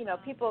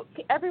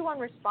 everyone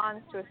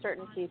responds to a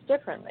certain piece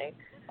differently.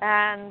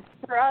 And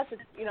for us,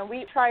 it's,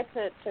 we try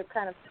to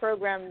kind of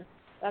program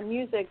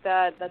music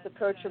that's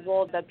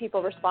approachable, that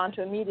people respond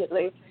to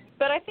immediately.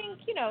 But I think,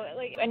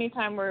 like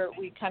anytime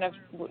we kind of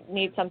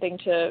need something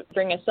to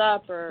bring us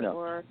up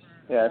or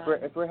yeah,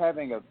 if we're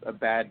having a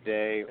bad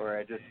day or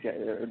I just get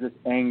just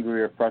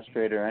angry or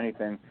frustrated or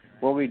anything,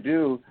 what we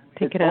do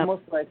Pick it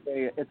almost up.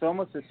 It's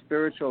almost a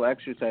spiritual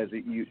exercise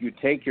that you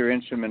take your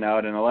instrument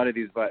out, and a lot of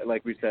these,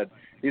 like we said,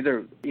 these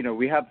are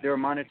there are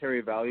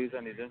monetary values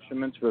on these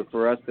instruments, but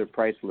for us they're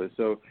priceless.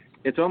 So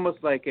it's almost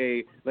like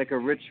a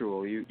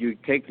ritual. You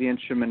take the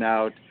instrument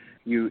out,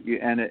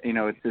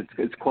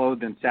 it's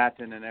clothed in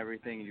satin and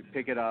everything. You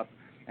pick it up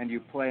and you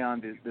play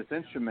on this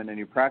instrument and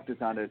you practice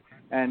on it.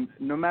 And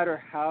no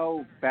matter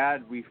how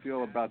bad we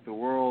feel about the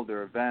world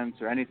or events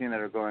or anything that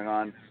are going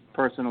on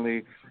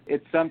personally,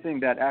 it's something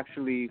that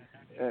actually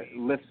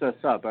lifts us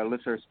up,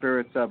 lifts our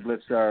spirits up,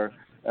 lifts our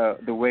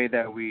the way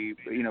that we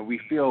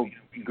feel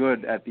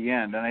good at the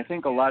end. And I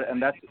think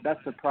and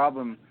that's the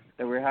problem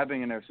that we're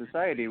having in our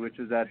society, which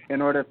is that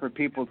in order for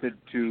people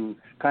to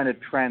kind of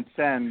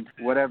transcend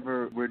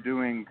whatever we're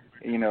doing,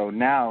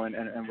 now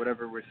and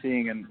whatever we're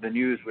seeing in the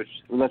news, which,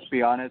 let's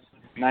be honest,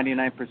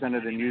 99%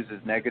 of the news is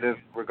negative,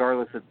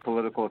 regardless of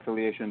political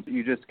affiliations.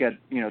 You just get,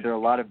 there are a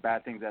lot of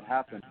bad things that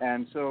happen.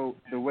 And so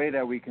the way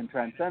that we can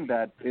transcend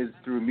that is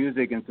through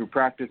music and through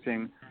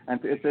practicing. And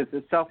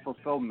it's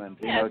self-fulfillment.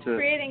 Yeah, it's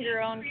creating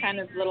your own kind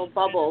of little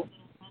bubble.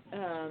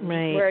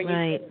 Where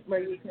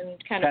you can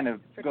kind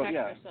of protect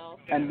yourself.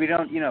 And you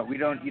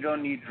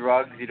don't need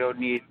drugs, you don't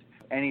need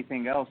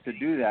anything else to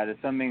do that.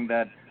 It's something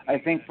that I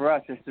think for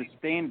us has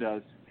sustained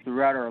us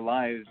throughout our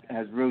lives,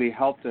 has really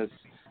helped us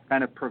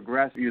kind of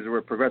progress, use the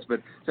word progress,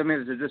 but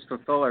something to just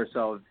fulfill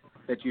ourselves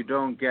that you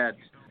don't get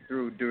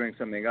through doing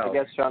something else. I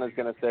guess Sean is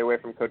going to stay away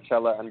from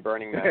Coachella and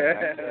Burning Man.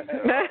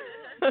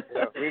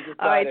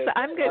 All right, so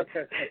I'm good.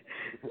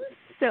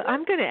 So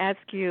I'm going to ask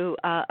you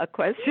a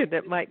question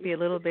that might be a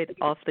little bit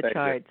off the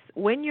charts.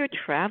 When you're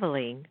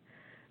traveling,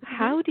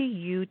 how do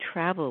you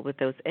travel with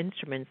those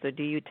instruments? Or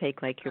do you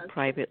take like your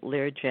private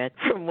Learjet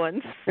from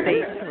one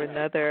state to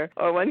another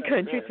or one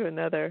country to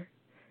another?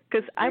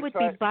 Because I would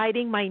be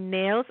biting my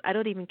nails. I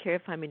don't even care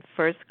if I'm in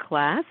first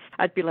class.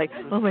 I'd be like,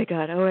 oh my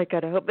God, I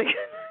hope they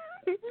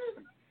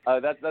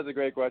That's a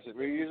great question.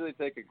 We usually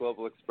take a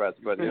Global Express,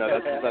 but that's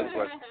a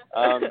question.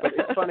 But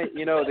it's funny,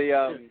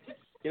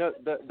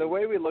 the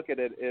way we look at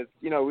it is,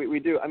 we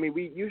do. I mean,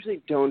 we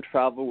usually don't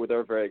travel with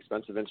our very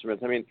expensive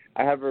instruments. I mean,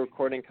 I have a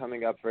recording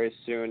coming up very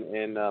soon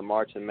in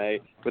March and May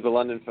with the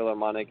London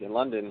Philharmonic in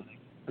London.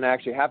 And I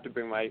actually have to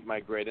bring my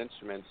great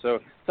instruments. So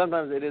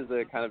sometimes it is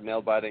a kind of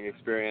nail-biting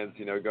experience,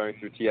 going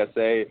through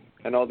TSA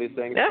and all these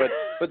things.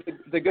 But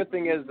the good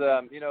thing is,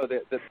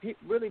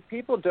 really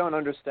people don't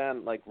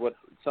understand like what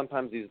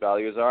sometimes these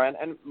values are.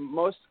 And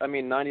most,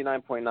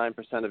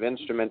 99.9% of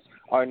instruments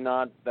are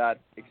not that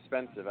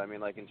expensive. I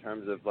mean, like in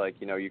terms of like,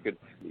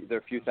 they're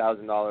a few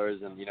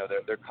 $1,000s and,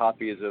 they're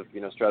copies of,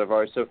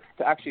 Stradivarius. So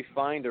to actually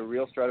find a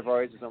real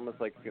Stradivarius is almost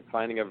like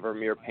finding a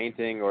Vermeer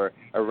painting or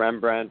a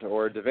Rembrandt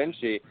or a Da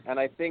Vinci. And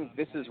I think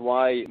this is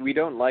why we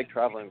don't like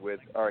traveling with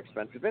our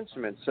expensive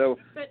instruments. So,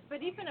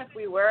 but even if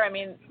we were,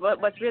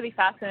 what's really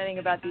fascinating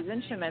about these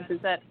instruments is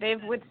that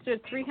they've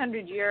withstood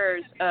 300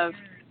 years of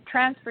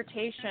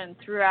transportation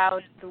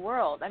throughout the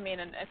world. And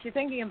if you're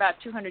thinking about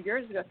 200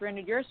 years ago,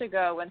 300 years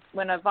ago,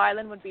 when a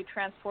violin would be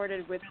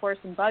transported with horse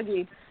and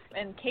buggy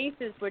in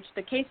cases, which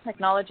the case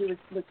technology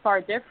was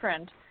far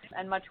different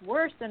and much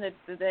worse than it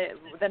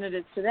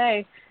is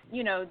today.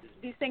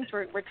 These things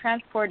were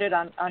transported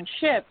on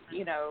ships.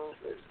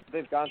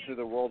 They've gone through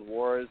the world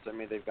wars.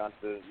 They've gone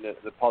through the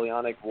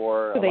Napoleonic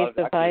War. So they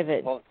survive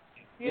it.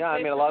 Yeah,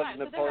 a lot of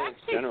Napoleon's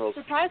generals.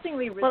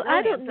 Surprisingly resilient. Well,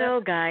 I don't know,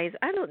 guys.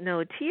 I don't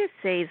know.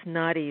 TSA is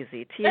not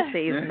easy.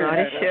 TSA is not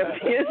a ship.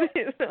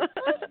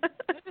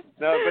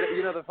 No,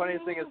 but the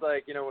funniest thing is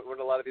like, when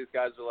a lot of these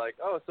guys are like,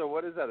 oh, so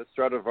what is that, a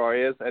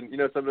Stradivarius? And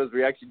sometimes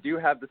we actually do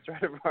have the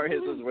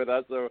Stradivariuses with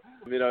us, so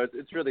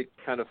it's really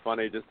kind of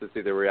funny just to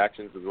see the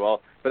reactions as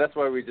well. But that's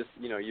why we just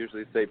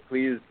usually say,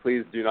 please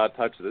do not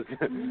touch this.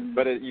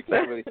 But you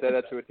can't really say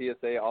that to a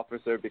TSA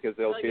officer because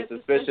they'll be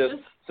suspicious.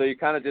 So you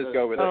kind of just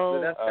go with it.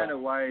 So that's kind of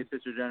why,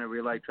 Sister Jenna,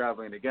 we like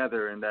traveling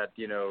together, and that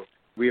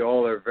we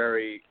all are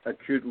very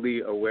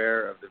acutely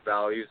aware of the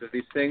values of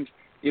these things.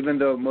 Even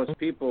though most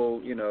people,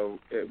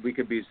 we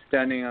could be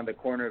standing on the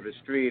corner of a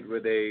street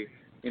with a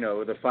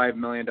 $5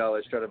 million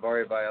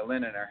Stradivari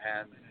violin in our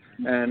hands,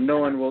 and no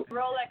one will.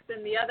 Rolex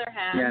in the other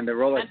hand. Yeah, and the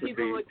Rolex and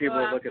people would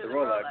look at the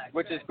Rolex,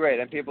 which is great,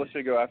 and people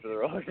should go after the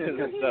Rolex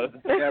instead of.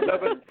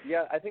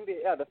 I think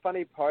the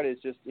funny part is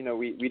just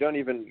we don't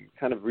even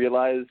kind of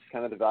realize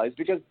kind of the values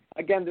because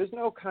again there's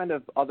no kind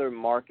of other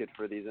market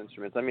for these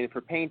instruments.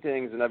 For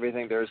paintings and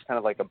everything there's kind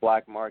of like a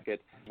black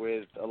market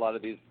with a lot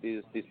of these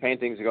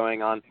paintings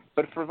going on.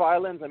 But for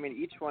violins,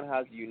 each one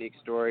has a unique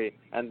story,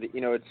 and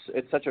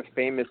it's such a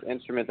famous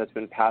instrument that's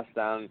been passed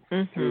down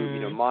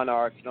through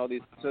monarchs and all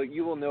these. So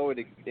you will know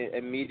it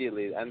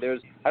immediately. And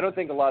I don't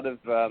think a lot of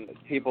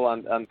people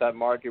on that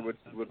market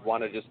would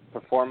want to just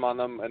perform on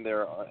them in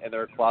their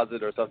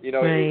closet or something.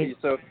 Right.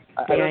 So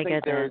I don't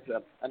think there's,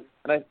 and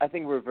I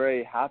think we're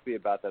very happy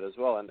about that as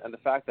well. And and the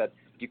fact that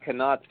you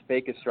cannot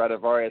fake a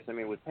Stradivarius. I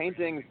mean, with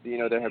paintings,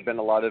 there have been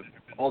a lot of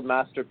old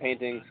master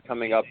paintings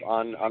coming up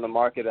on the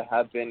market that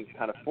have been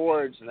kind of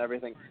forged and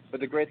everything. But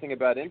the great thing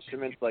about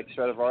instruments like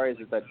Stradivarius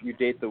is that you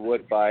date the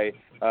wood by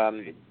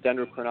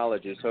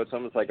dendrochronology. So it's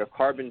almost like a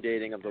carbon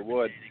dating of the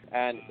wood,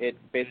 and it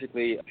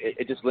basically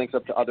it just links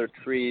up to other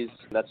trees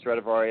that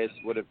Stradivarius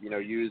would have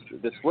used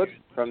this wood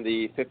from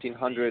the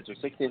 1500s or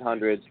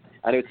 1600s,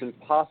 and it's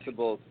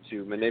impossible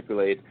to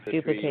manipulate the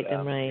duplicate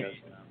them, right?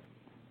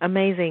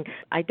 Amazing.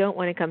 I don't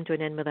want to come to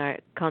an end with our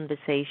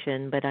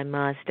conversation, but I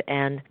must.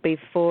 And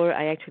before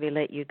I actually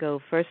let you go,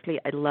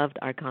 firstly, I loved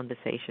our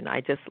conversation. I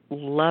just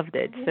loved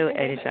it. So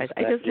energized.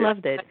 I just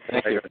loved it.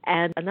 Thank you.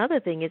 And another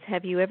thing is,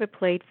 have you ever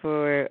played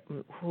for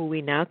who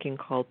we now can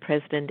call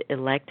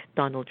President-elect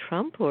Donald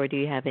Trump, or do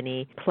you have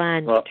any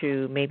plans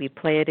to maybe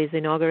play at his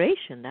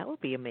inauguration? That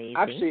would be amazing.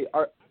 Actually,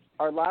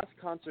 our last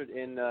concert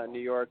in New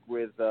York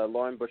with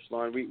Lauren Bush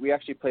Lauren, we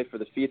actually played for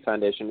the Feed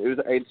Foundation.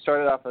 It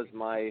started off as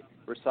my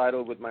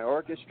recital with my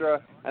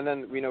orchestra, and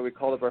then we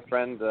called up our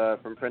friend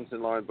from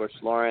Princeton, Lauren Bush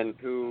Lauren,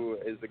 who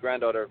is the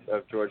granddaughter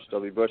of George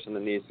W. Bush and the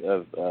niece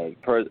of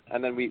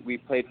and then we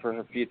played for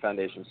her Feed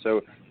Foundation.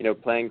 So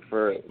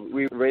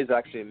we raised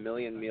actually 1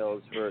 million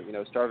meals for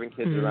starving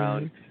kids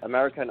around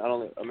America, and not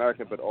only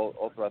America but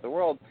all throughout the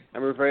world,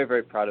 and we're very,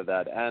 very proud of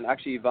that. And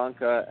actually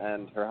Ivanka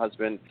and her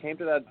husband came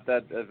to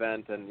that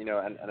event, and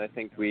and I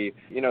think we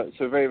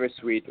so very, very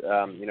sweet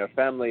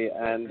family.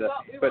 And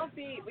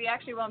we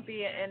actually won't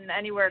be in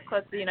anywhere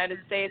close to the United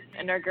States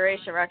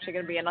inauguration. We're actually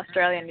going to be in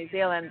Australia and New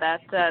Zealand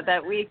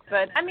that week.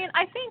 But I mean,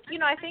 I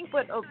think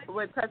what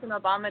President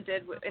Obama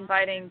did,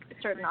 inviting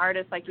certain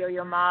artists like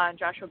Yo-Yo Ma and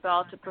Joshua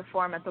Bell to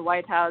perform at the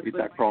White House,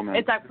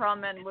 Itzhak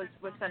Perlman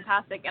was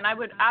fantastic, and I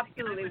would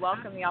absolutely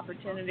welcome the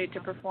opportunity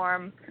to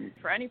perform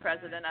for any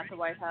president at the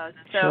White House.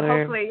 So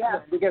hopefully,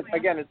 because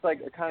again, it's like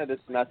kind of this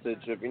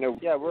message of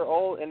we're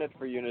all in it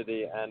for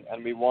unity,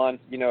 and we want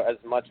as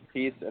much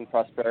peace and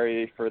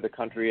prosperity for the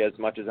country as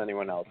much as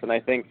anyone else. And I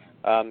think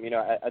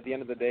at the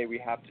end of the day, we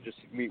have to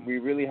we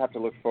really have to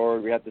look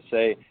forward. We have to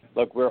say,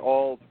 look, we're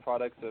all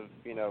products of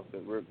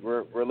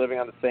we're living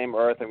on the same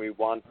earth, and we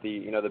want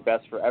the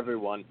best for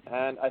everyone.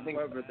 And I think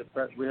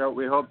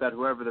we hope that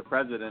whoever the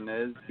president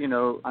is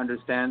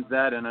understands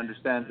that, and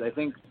understands. I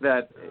think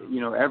that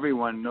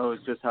everyone knows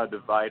just how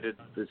divided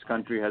this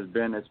country has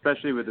been,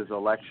 especially with this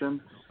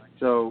election.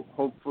 So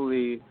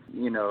hopefully,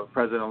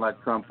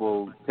 President-elect Trump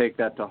will take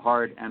that to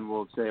heart and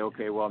will say,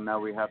 okay, well, now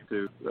we have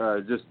to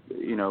just,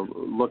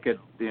 look at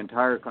the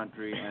entire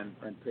country and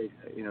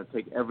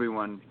take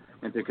everyone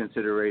into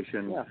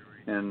consideration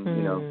and,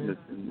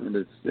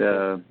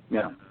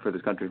 for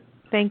this country.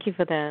 Thank you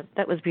for that.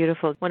 That was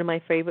beautiful. One of my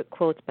favorite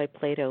quotes by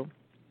Plato: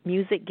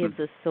 music gives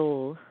a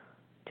soul,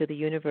 to the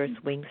universe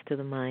wings to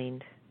the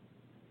mind,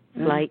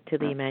 light to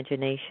the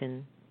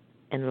imagination,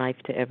 and life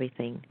to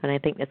everything. And I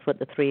think that's what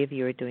the three of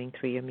you are doing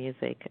through your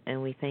music,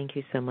 and we thank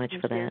you so much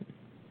for that.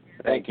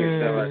 Thank you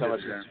so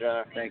much,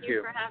 Jenna. Thank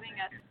you for having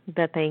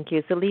us. Thank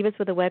you. So leave us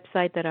with a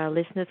website that our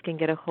listeners can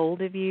get a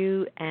hold of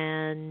you,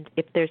 and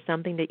if there's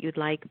something that you'd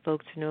like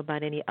folks to know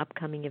about any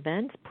upcoming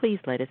events, please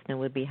let us know.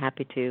 We'll be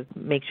happy to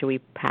make sure we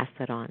pass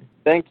that on.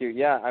 Thank you.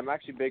 Yeah, I'm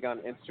actually big on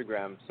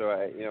Instagram, so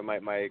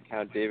my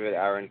account, David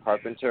Aaron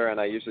Carpenter, and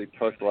I usually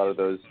post a lot of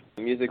those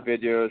music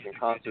videos and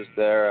concerts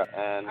there.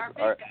 And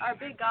our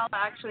big gala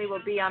actually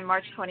will be on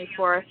March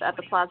 24th at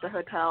the Plaza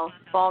Hotel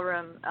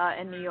Ballroom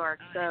in New York.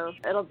 So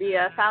it'll be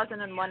a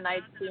 1,001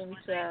 Nights themed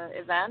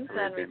event,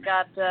 and we've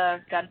got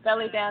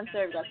belly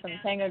dancer, we've got some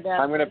tango dance.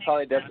 I'm going to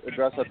probably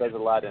dress up as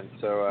Aladdin,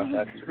 so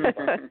that's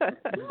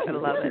I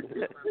love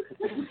it.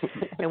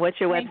 And what's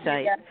your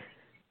website?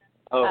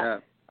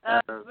 Our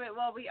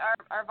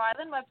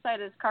violin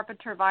website is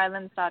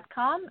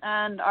carpenterviolins.com,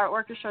 and our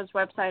orchestra's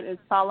website is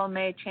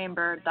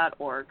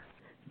salomechamber.org.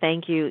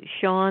 Thank you.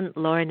 Sean,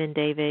 Lauren, and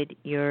David,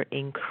 you're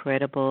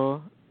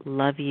incredible.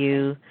 Love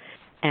you.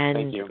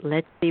 And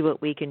let's see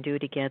what we can do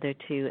together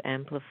to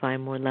amplify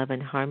more love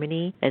and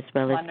harmony, as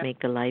well as make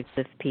the lives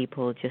of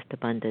people just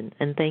abundant.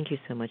 And thank you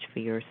so much for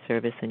your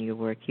service and your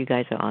work. You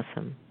guys are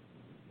awesome.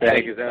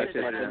 Thank you so much.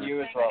 And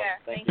you as well.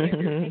 Thank you.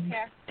 Take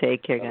care.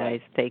 Take care,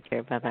 guys. Take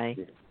care. Bye-bye.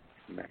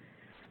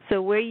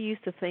 So where you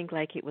used to think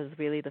like it was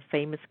really the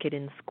famous kid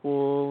in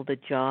school, the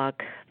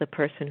jock, the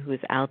person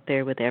who's out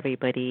there with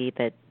everybody,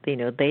 that,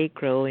 they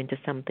grow into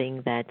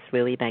something that's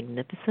really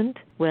magnificent.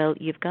 Well,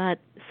 you've got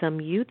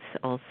some youths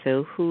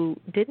also who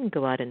didn't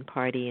go out and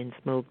party and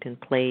smoked and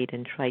played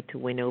and tried to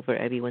win over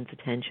everyone's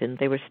attention.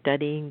 They were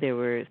studying, they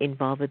were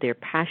involved with their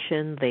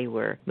passion, they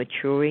were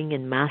maturing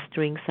and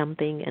mastering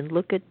something. And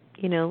look at,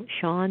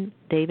 Sean,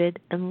 David,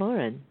 and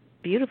Lauren.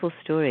 Beautiful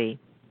story.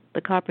 The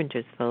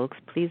Carpenters, folks.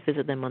 Please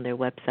visit them on their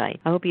website.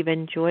 I hope you've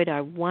enjoyed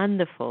our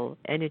wonderful,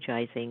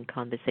 energizing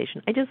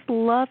conversation. I just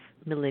love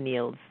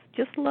millennials.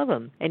 Just love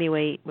them.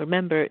 Anyway,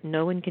 remember,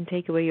 no one can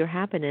take away your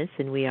happiness,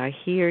 and we are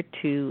here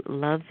to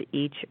love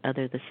each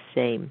other the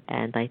same.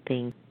 And I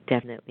think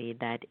definitely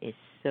that is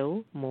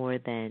so more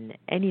than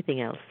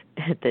anything else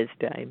at this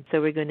time.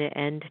 So we're going to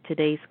end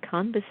today's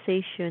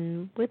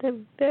conversation with a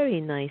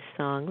very nice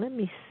song. Let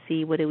me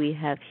see, what do we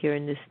have here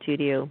in the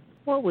studio?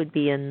 What would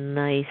be a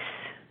nice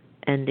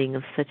ending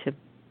of such a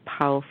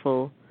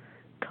powerful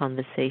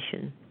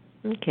conversation?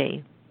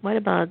 Okay, what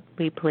about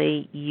we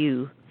play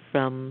You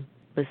from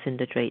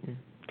Lucinda Drayton?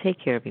 Take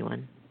care,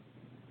 everyone.